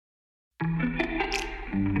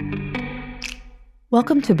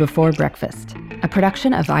Welcome to Before Breakfast, a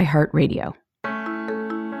production of iHeartRadio.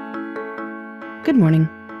 Good morning.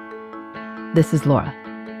 This is Laura.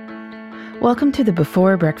 Welcome to the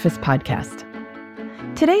Before Breakfast podcast.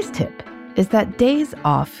 Today's tip is that days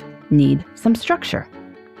off need some structure.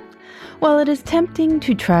 While it is tempting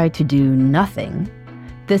to try to do nothing,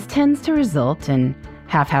 this tends to result in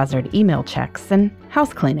haphazard email checks and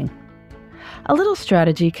house cleaning. A little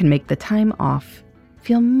strategy can make the time off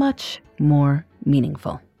feel much more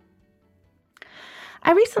meaningful.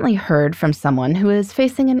 I recently heard from someone who is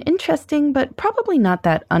facing an interesting but probably not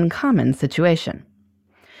that uncommon situation.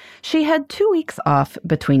 She had 2 weeks off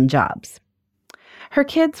between jobs. Her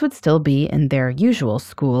kids would still be in their usual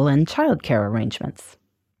school and childcare arrangements.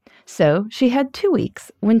 So she had 2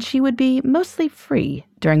 weeks when she would be mostly free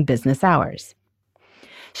during business hours.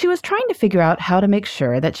 She was trying to figure out how to make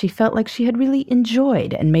sure that she felt like she had really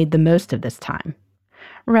enjoyed and made the most of this time,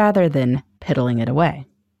 rather than piddling it away.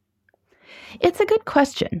 It's a good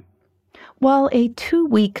question. While a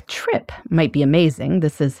 2-week trip might be amazing,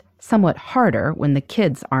 this is somewhat harder when the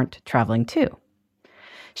kids aren't traveling too.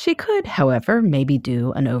 She could, however, maybe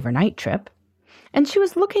do an overnight trip, and she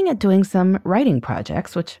was looking at doing some writing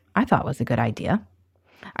projects, which I thought was a good idea.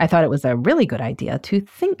 I thought it was a really good idea to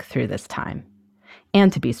think through this time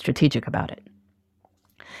and to be strategic about it.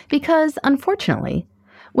 Because, unfortunately,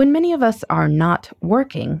 when many of us are not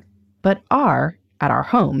working, but are at our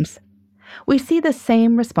homes, we see the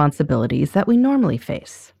same responsibilities that we normally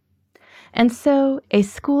face. And so a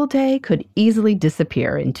school day could easily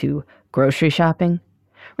disappear into grocery shopping,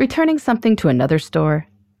 returning something to another store,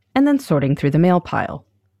 and then sorting through the mail pile.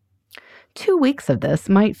 2 weeks of this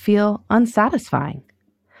might feel unsatisfying,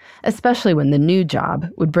 especially when the new job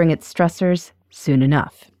would bring its stressors soon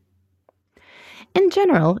enough. In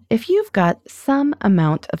general, if you've got some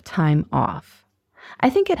amount of time off, I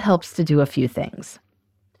think it helps to do a few things.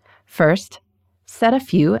 First, set a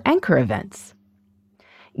few anchor events.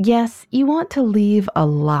 Yes, you want to leave a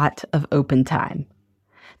lot of open time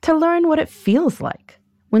to learn what it feels like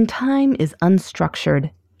when time is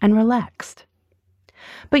unstructured and relaxed.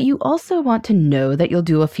 But you also want to know that you'll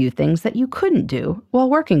do a few things that you couldn't do while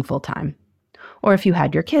working full-time, or if you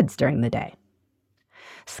had your kids during the day.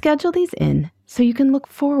 Schedule these in so you can look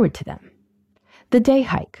forward to them. The day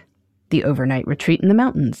hike, the overnight retreat in the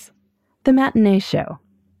mountains, the matinee show.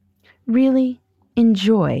 Really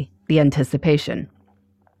enjoy the anticipation.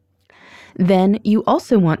 Then you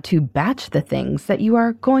also want to batch the things that you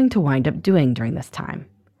are going to wind up doing during this time.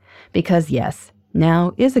 Because yes,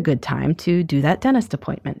 now is a good time to do that dentist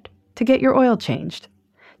appointment, to get your oil changed,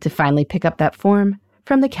 to finally pick up that form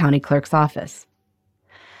from the county clerk's office.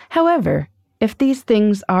 However, if these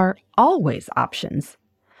things are always options,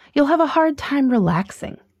 you'll have a hard time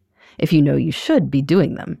relaxing if you know you should be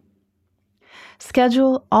doing them.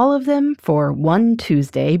 Schedule all of them for one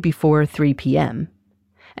Tuesday before 3 p.m.,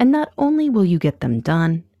 and not only will you get them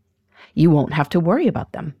done, you won't have to worry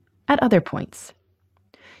about them at other points.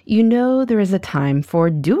 You know there is a time for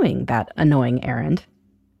doing that annoying errand,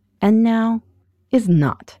 and now is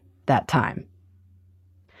not that time.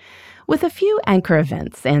 With a few anchor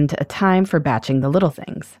events and a time for batching the little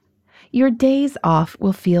things, your days off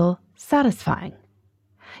will feel satisfying.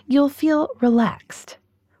 You'll feel relaxed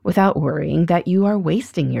without worrying that you are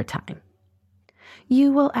wasting your time.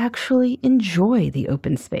 You will actually enjoy the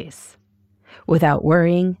open space without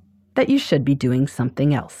worrying that you should be doing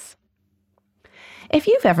something else. If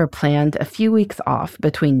you've ever planned a few weeks off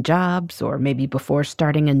between jobs or maybe before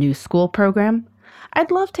starting a new school program,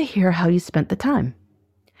 I'd love to hear how you spent the time.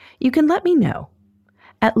 You can let me know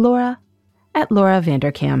at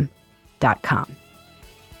laura@lauravanderkam.com.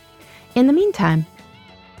 In the meantime,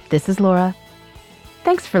 this is Laura.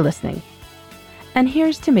 Thanks for listening. And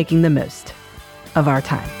here's to making the most of our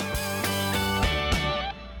time.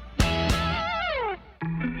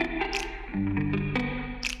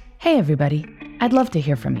 Hey everybody, I'd love to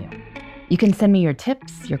hear from you. You can send me your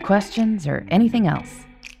tips, your questions, or anything else.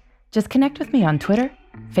 Just connect with me on Twitter,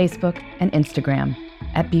 Facebook, and Instagram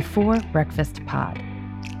at Before Breakfast Pod.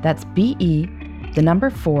 That's BE, the number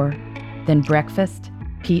 4, then breakfast,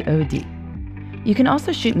 POD. You can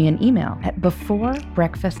also shoot me an email at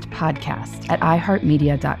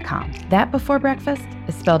beforebreakfastpodcast@iheartmedia.com. That Before Breakfast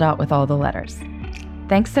is spelled out with all the letters.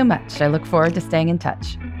 Thanks so much. I look forward to staying in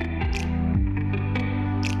touch.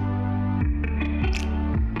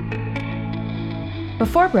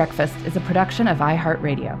 Before Breakfast is a production of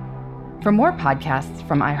iHeartRadio. For more podcasts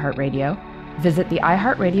from iHeartRadio, visit the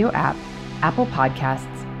iHeartRadio app, Apple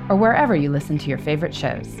Podcasts, or wherever you listen to your favorite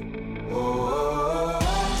shows.